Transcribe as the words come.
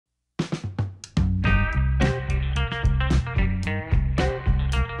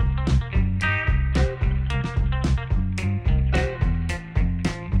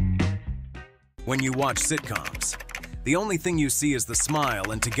When you watch sitcoms, the only thing you see is the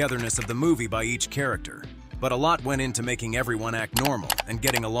smile and togetherness of the movie by each character. But a lot went into making everyone act normal and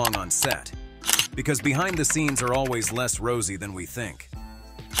getting along on set. Because behind the scenes are always less rosy than we think.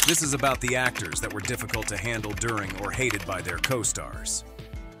 This is about the actors that were difficult to handle during or hated by their co-stars.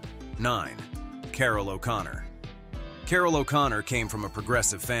 9. Carroll O'Connor. Carroll O'Connor came from a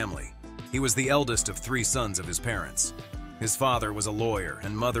progressive family. He was the eldest of 3 sons of his parents. His father was a lawyer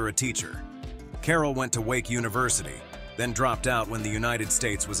and mother a teacher. Carroll went to Wake University, then dropped out when the United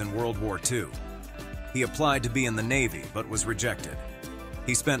States was in World War II. He applied to be in the Navy, but was rejected.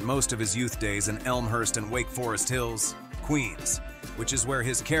 He spent most of his youth days in Elmhurst and Wake Forest Hills, Queens, which is where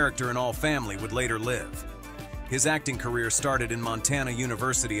his character and all family would later live. His acting career started in Montana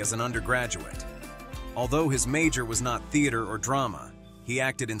University as an undergraduate. Although his major was not theater or drama, he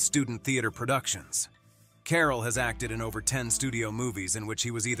acted in student theater productions. Carroll has acted in over 10 studio movies in which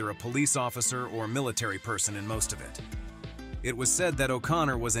he was either a police officer or military person in most of it. It was said that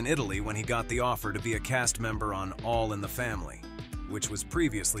O'Connor was in Italy when he got the offer to be a cast member on All in the Family, which was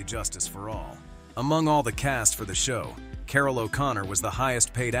previously Justice for All. Among all the cast for the show, Carroll O'Connor was the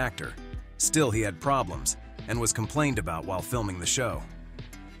highest paid actor. Still, he had problems and was complained about while filming the show.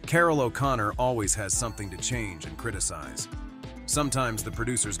 Carroll O'Connor always has something to change and criticize. Sometimes the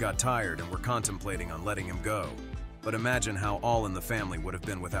producers got tired and were contemplating on letting him go. But imagine how All in the Family would have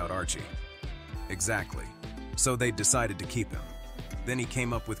been without Archie. Exactly. So they decided to keep him. Then he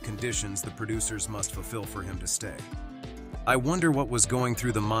came up with conditions the producers must fulfill for him to stay. I wonder what was going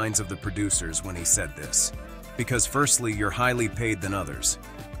through the minds of the producers when he said this. Because firstly, you're highly paid than others.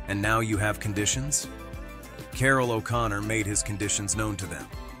 And now you have conditions? Carroll O'Connor made his conditions known to them.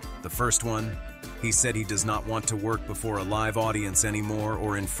 The first one, he said he does not want to work before a live audience anymore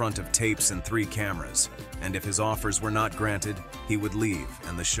or in front of tapes and 3 cameras, and if his offers were not granted, he would leave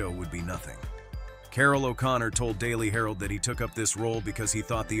and the show would be nothing. Carroll O'Connor told Daily Herald that he took up this role because he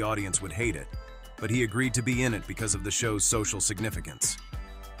thought the audience would hate it, but he agreed to be in it because of the show's social significance.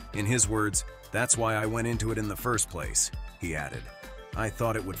 In his words, "That's why I went into it in the first place," he added. "I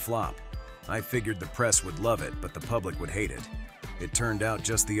thought it would flop. I figured the press would love it, but the public would hate it. It turned out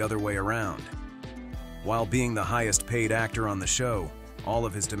just the other way around." While being the highest paid actor on the show, all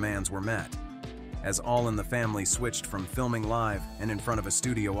of his demands were met, as All in the Family switched from filming live and in front of a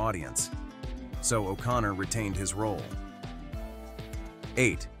studio audience. So O'Connor retained his role.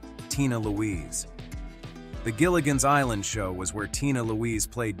 8. Tina Louise. The Gilligan's Island show was where Tina Louise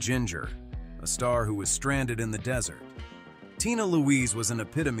played Ginger, a star who was stranded in the desert. Tina Louise was an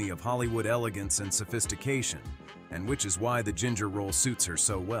epitome of Hollywood elegance and sophistication, and which is why the Ginger role suits her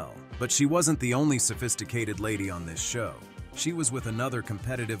so well. But she wasn't the only sophisticated lady on this show. She was with another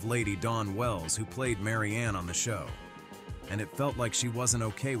competitive lady, Dawn Wells, who played Mary Ann on the show. And it felt like she wasn't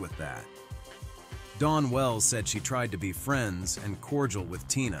okay with that. Dawn Wells said she tried to be friends and cordial with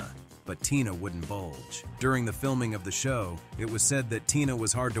Tina, but Tina wouldn't budge. During the filming of the show, it was said that Tina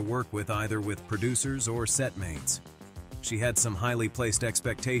was hard to work with either with producers or set mates. She had some highly placed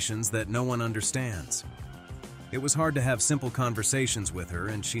expectations that no one understands. It was hard to have simple conversations with her,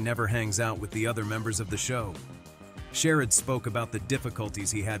 and she never hangs out with the other members of the show. Sherrod spoke about the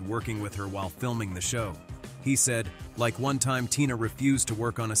difficulties he had working with her while filming the show. He said, like one time Tina refused to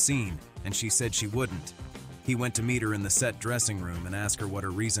work on a scene, and she said she wouldn't. He went to meet her in the set dressing room and asked her what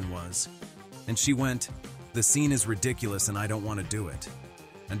her reason was. And she went, "The scene is ridiculous and I don't want to do it."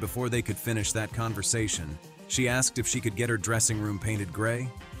 And before they could finish that conversation, she asked if she could get her dressing room painted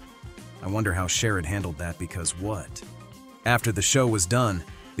gray. I wonder how Sherrod handled that, because what? After the show was done,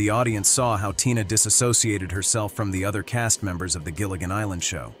 the audience saw how Tina disassociated herself from the other cast members of the Gilligan Island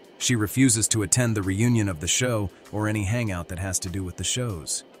show. She refuses to attend the reunion of the show or any hangout that has to do with the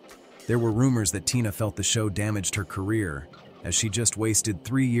shows. There were rumors that Tina felt the show damaged her career, as she just wasted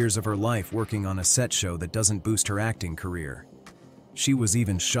 3 years of her life working on a set show that doesn't boost her acting career. She was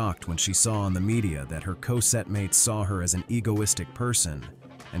even shocked when she saw on the media that her co-set mates saw her as an egoistic person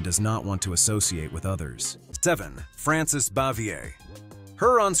and does not want to associate with others. 7. Frances Bavier.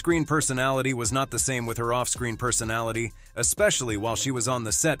 Her on-screen personality was not the same with her off-screen personality, especially while she was on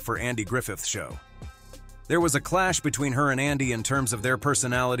the set for Andy Griffith's show. There was a clash between her and Andy in terms of their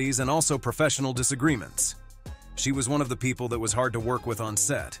personalities and also professional disagreements. She was one of the people that was hard to work with on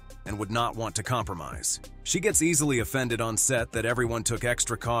set and would not want to compromise. She gets easily offended on set that everyone took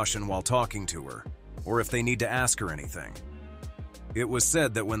extra caution while talking to her, or if they need to ask her anything. It was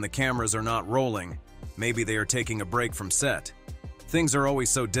said that when the cameras are not rolling, maybe they are taking a break from set. Things are always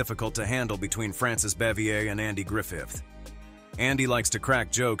so difficult to handle between Frances Bavier and Andy Griffith. Andy likes to crack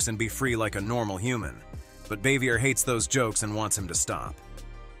jokes and be free like a normal human, but Bavier hates those jokes and wants him to stop.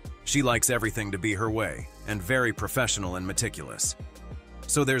 She likes everything to be her way, and very professional and meticulous.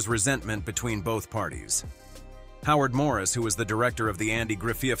 So there's resentment between both parties. Howard Morris, who was the director of the Andy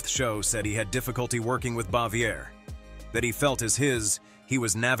Griffith show, said he had difficulty working with Bavière. That he felt as he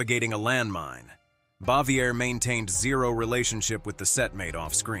was navigating a landmine. Bavière maintained zero relationship with the setmate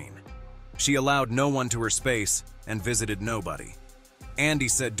off-screen. She allowed no one to her space and visited nobody. Andy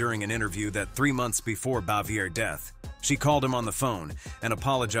said during an interview that 3 months before Bavière's death, she called him on the phone and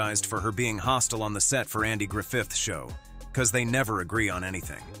apologized for her being hostile on the set for Andy Griffith's show, because they never agree on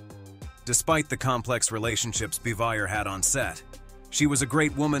anything. Despite the complex relationships Bavière had on set, she was a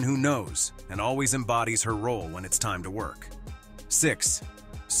great woman who knows and always embodies her role when it's time to work. 6.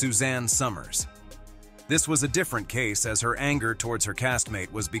 Suzanne Somers. This was a different case, as her anger towards her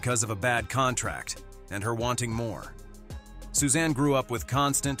castmate was because of a bad contract and her wanting more. Suzanne grew up with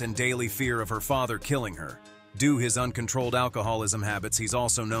constant and daily fear of her father killing her. Due his uncontrolled alcoholism habits, he's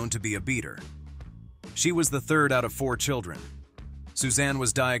also known to be a beater. She was the third out of 4 children. Suzanne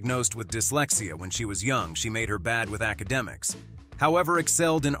was diagnosed with dyslexia when she was young. She made her bad with academics, however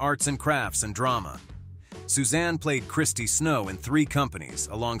excelled in arts and crafts and drama. Suzanne played Christy Snow in 3 Companies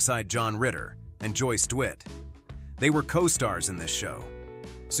alongside John Ritter and Joyce DeWitt. They were co-stars in this show.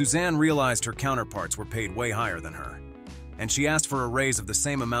 Suzanne realized her counterparts were paid way higher than her, and she asked for a raise of the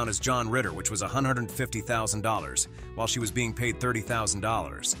same amount as John Ritter, which was $150,000, while she was being paid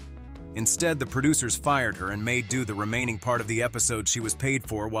 $30,000. Instead, the producers fired her and made do the remaining part of the episode she was paid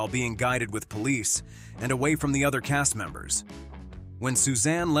for while being guided with police and away from the other cast members. When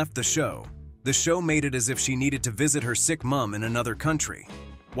Suzanne left the show made it as if she needed to visit her sick mom in another country,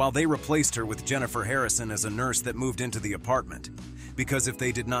 while they replaced her with Jennifer Harrison as a nurse that moved into the apartment, because if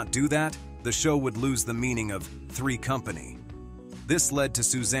they did not do that, the show would lose the meaning of 3 Company. This led to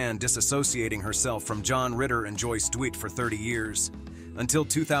Suzanne disassociating herself from John Ritter and Joyce DeWitt for 30 years, until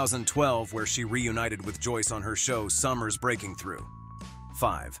 2012, where she reunited with Joyce on her show Summer's Breaking Through.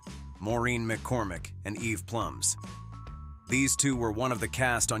 5. Maureen McCormick and Eve Plums. These two were one of the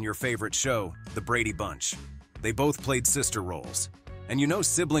cast on your favorite show, The Brady Bunch. They both played sister roles. And you know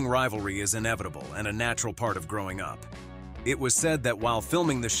sibling rivalry is inevitable and a natural part of growing up. It was said that while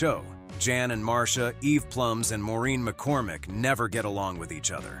filming the show, Jan and Marcia, Eve Plums, and Maureen McCormick never get along with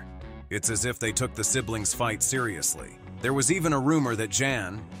each other. It's as if they took the siblings' fight seriously. There was even a rumor that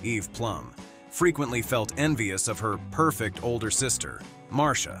Jan, Eve Plum, frequently felt envious of her perfect older sister,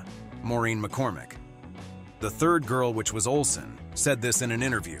 Marcia, Maureen McCormick. The third girl, which was Olsen, said this in an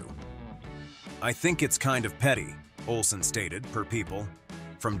interview. "I think it's kind of petty," Olsen stated, per People.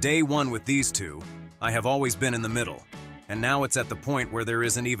 "From day one with these two, I have always been in the middle, and now it's at the point where there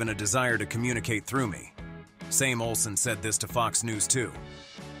isn't even a desire to communicate through me." Same Olsen said this to Fox News too.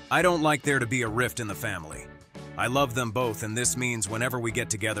 "I don't like there to be a rift in the family. I love them both, and this means whenever we get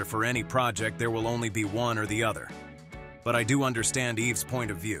together for any project, there will only be one or the other. But I do understand Eve's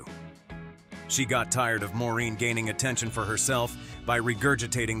point of view. She got tired of Maureen gaining attention for herself by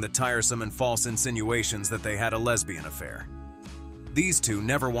regurgitating the tiresome and false insinuations that they had a lesbian affair. These two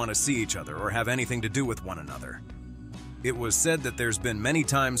never want to see each other or have anything to do with one another. It was said that there's been many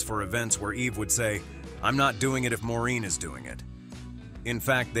times for events where Eve would say, 'I'm not doing it if Maureen is doing it.' In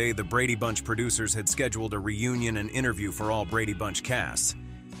fact, the Brady Bunch producers had scheduled a reunion and interview for all Brady Bunch casts,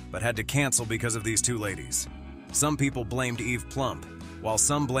 but had to cancel because of these two ladies. Some people blamed Eve Plump, while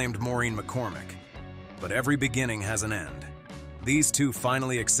some blamed Maureen McCormick. But every beginning has an end. These two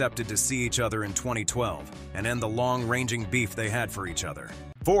finally accepted to see each other in 2012 and end the long-ranging beef they had for each other.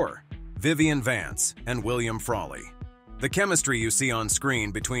 4. Vivian Vance and William Frawley. The chemistry you see on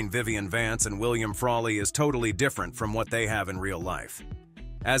screen between Vivian Vance and William Frawley is totally different from what they have in real life,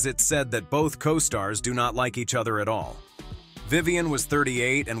 as it's said that both co-stars do not like each other at all. Vivian was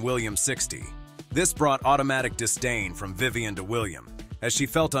 38 and William 60. This brought automatic disdain from Vivian to William, as she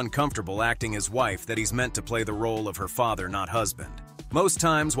felt uncomfortable acting as wife that he's meant to play the role of her father, not husband. Most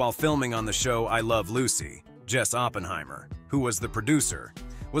times while filming on the show I Love Lucy, Jess Oppenheimer, who was the producer,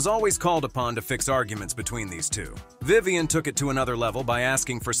 was always called upon to fix arguments between these two. Vivian took it to another level by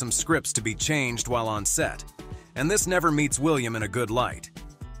asking for some scripts to be changed while on set, and this never meets William in a good light.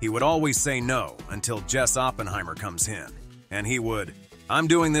 He would always say no until Jess Oppenheimer comes in, and he would, "I'm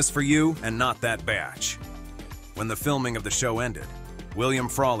doing this for you and not that batch." When the filming of the show ended, William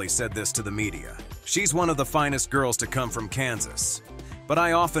Frawley said this to the media. "She's one of the finest girls to come from Kansas, but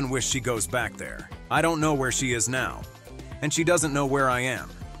I often wish she goes back there. I don't know where she is now, and she doesn't know where I am,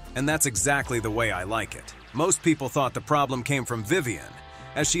 and that's exactly the way I like it." Most people thought the problem came from Vivian,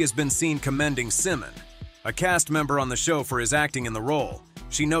 as she has been seen commending Simon, a cast member on the show, for his acting in the role.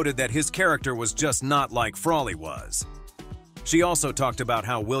 She noted that his character was just not like Frawley was. She also talked about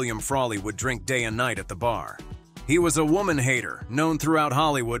how William Frawley would drink day and night at the bar. He was a woman hater, known throughout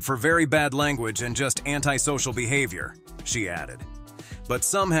Hollywood for very bad language and just antisocial behavior, she added. But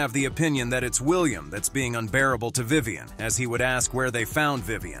some have the opinion that it's William that's being unbearable to Vivian, as he would ask where they found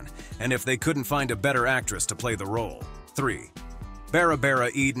Vivian, and if they couldn't find a better actress to play the role. 3. Barbara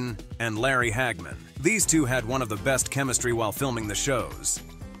Eden and Larry Hagman. These two had one of the best chemistry while filming the shows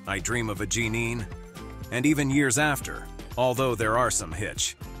I Dream of a Jeanine, and even years after, although there are some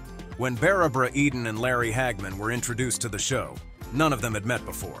hitch. When Barbara Eden and Larry Hagman were introduced to the show, none of them had met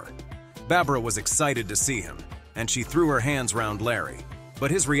before. Barbara was excited to see him, and she threw her hands round Larry,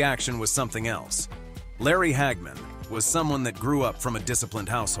 but his reaction was something else. Larry Hagman was someone that grew up from a disciplined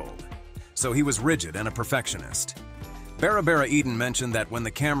household, so he was rigid and a perfectionist. Barbara Eden mentioned that when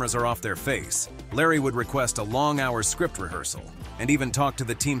the cameras are off their face, Larry would request a long-hour script rehearsal and even talk to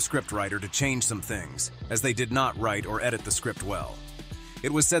the team scriptwriter to change some things, as they did not write or edit the script well.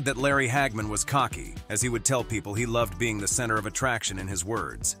 It was said that Larry Hagman was cocky, as he would tell people he loved being the center of attraction in his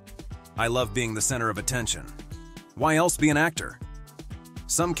words. "I love being the center of attention. Why else be an actor?"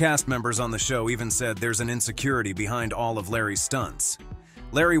 Some cast members on the show even said there's an insecurity behind all of Larry's stunts.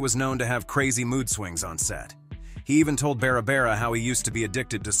 Larry was known to have crazy mood swings on set. He even told Barbara how he used to be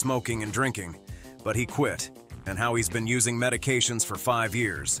addicted to smoking and drinking, but he quit, and how he's been using medications for 5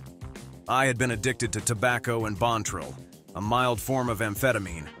 years. "I had been addicted to tobacco and Bontril, a mild form of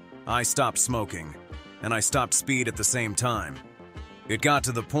amphetamine. I stopped smoking, and I stopped speed at the same time. It got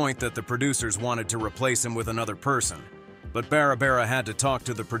to the point that the producers wanted to replace him with another person, but Barbara had to talk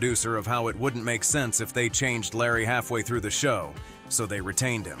to the producer of how it wouldn't make sense if they changed Larry halfway through the show, so they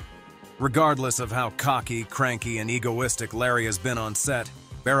retained him." Regardless of how cocky, cranky, and egoistic Larry has been on set,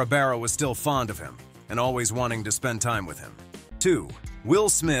 Barbara was still fond of him and always wanting to spend time with him. 2. Will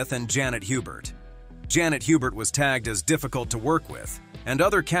Smith and Janet Hubert. Janet Hubert was tagged as difficult to work with, and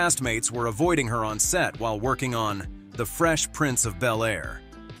other castmates were avoiding her on set while working on The Fresh Prince of Bel-Air.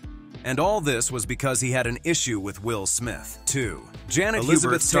 And all this was because he had an issue with Will Smith. 2. Janet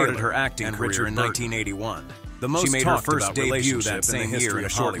Hubert started her acting career in 1981. She made her first debut that same year in a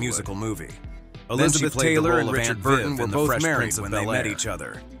short musical movie. Elizabeth Taylor and Richard Burton were both married when they met each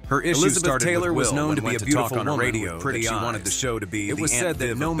other. Her issue started with Will was known to be a beautiful woman with pretty eyes. She wanted the show to be the Aunt Viv of Bel-Air. It was said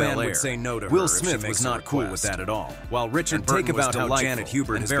that no man would say no to her. Will Smith was not cool with that at all. While Richard Burton was delightful, how Janet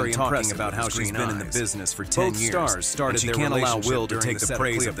Hubert has been talking about how she's been in the business for 10 years. Both stars started their relationship. She can't allow Will to take the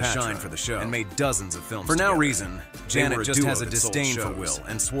praise of the shine for the show, and made dozens of films. For no reason, Janet just has a disdain for Will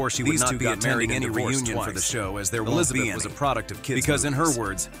and swore she would not be attending any reunion for the show, as there won't be any. Was a product of kids' because in her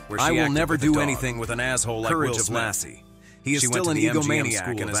words, "I will never do anything with an asshole like Will Smith. He is still an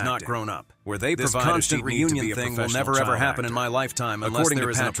egomaniac and has not grown up. Where they provide a constant reunion thing will never ever happen in my lifetime unless there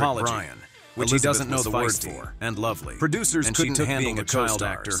is an apology, which he doesn't know the word for, and lovely. Producers couldn't handle the child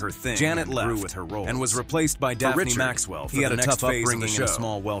actor her thing. Janet left with her role and was replaced by Daphne Maxwell for the next phase of the show. In a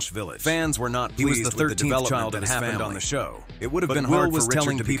small Welsh village. Fans were not pleased with the 13th child that happened on the show. It would have been hard for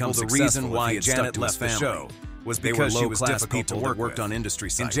Richard to become successful. The reason why Janet left the show was because she was difficult to work worked on industry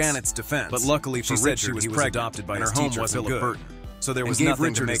sites. In Janet's defense, but luckily for Richard, she was adopted by his teacher, Philip Burton. So there was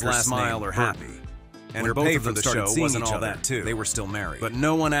nothing to make her smile or happy. And her pay for the show wasn't all that too. They were still married. But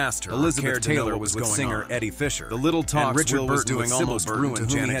no one asked her. Elizabeth Taylor was with singer Eddie Fisher. The little talks Will was doing almost ruined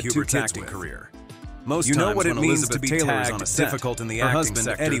Janet Hubert's acting career. Most you know what it means to be tagged on a set. Difficult in the acting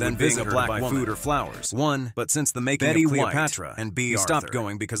sector Eddie than being a black woman. Food or flowers. But since the making Betty of Cleopatra and B. stopped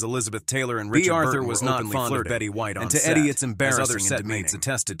going because Elizabeth Taylor and Richard Burton was not fond of Betty White on set. And to Eddie, it's embarrassing. Other setmates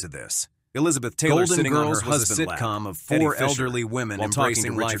attested to this. Elizabeth Taylor sitting on her husband's sitcom of 4 elderly women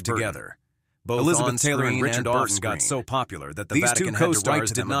embracing life together. Both Elizabeth Taylor and Richard Burton got so popular that the Vatican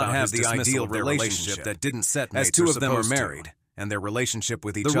co-stars did not have the ideal relationship that didn't set as two of them were married. And their relationship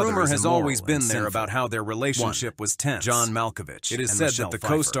with each other. The rumor has always been there about how their relationship was tense. John Malkovich. It is said that the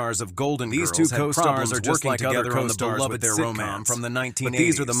co-stars of Golden Girls these two co-stars are just like other on the beloved sitcom from the 1980s. But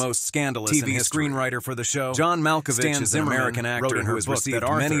these are the most scandalous TV screenwriter for the show. John Malkovich is an American actor who has received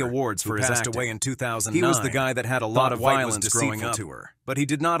many awards for his acting. He passed away in 2009. He was the guy that had a lot of violence growing up to her, but he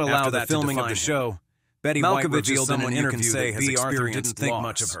did not allow the filming of the show. Betty White revealed in an interview that B. Arthur didn't think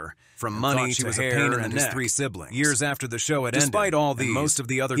much of her. From money to hair and his 3 siblings. Years after the show had ended, despite all these, most of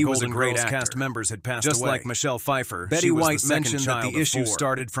the other Golden Girls cast members had passed away. Just like Michelle Pfeiffer, Betty White mentioned that the issue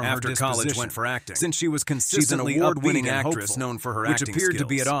started from after college went for acting. Since she was consistently an award-winning actress known for her acting skills, which appeared to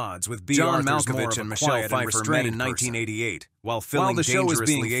be at odds with B. John Malkovich and Michelle Pfeiffer met in 1988. While filming the show was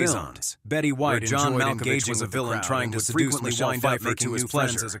being filmed, Betty White enjoyed engaging a villain trying to seduce Michelle Pfeiffer to his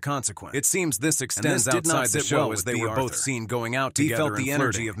friends as a consequence. It seems this extends outside the show as they were both seen going out together. He felt the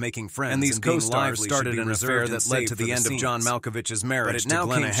energy of making friends, and these co-stars started an affair that led to the end of John Malkovich's marriage. But it now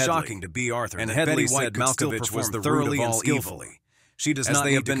came shocking to B. Arthur, and Headley said Malkovich was the root of all evil. She does not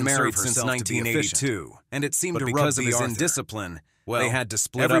have been married since 1982, and it seemed to because of his indiscipline, they had to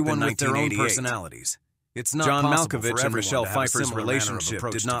split up in 1988. With their own personalities. It's not John Malkovich and Michelle Pfeiffer's relationship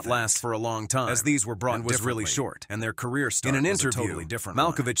did not last for a long time, as these were brought and was really short, and their career start in an interview, totally different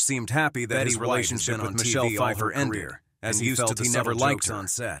Malkovich seemed happy that his relationship with Michelle Pfeiffer ended, as he felt he never liked her on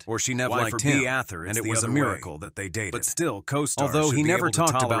set, or she never liked him, and it was a miracle that they dated. But still, co-stars although he never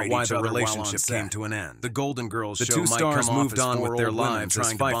talked about why the relationship came to an end. The Golden Girls show two stars moved on with their lives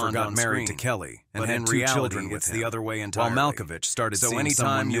as Pfeiffer got married to Kelly, and had two children with the other way entirely. While Malkovich started seeing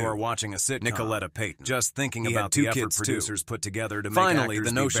anytime you are watching a sitcom, Nicoletta Payton, just thinking about the effort producers put together to make finally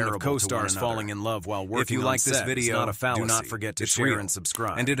the notion of co-stars falling in love while working on set. If you like this video, do not forget to share and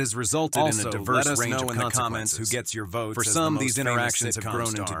subscribe. And it has resulted in a diverse range of comments who gets your vote. For some, these interactions have grown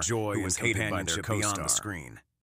into joy and companionship beyond the screen.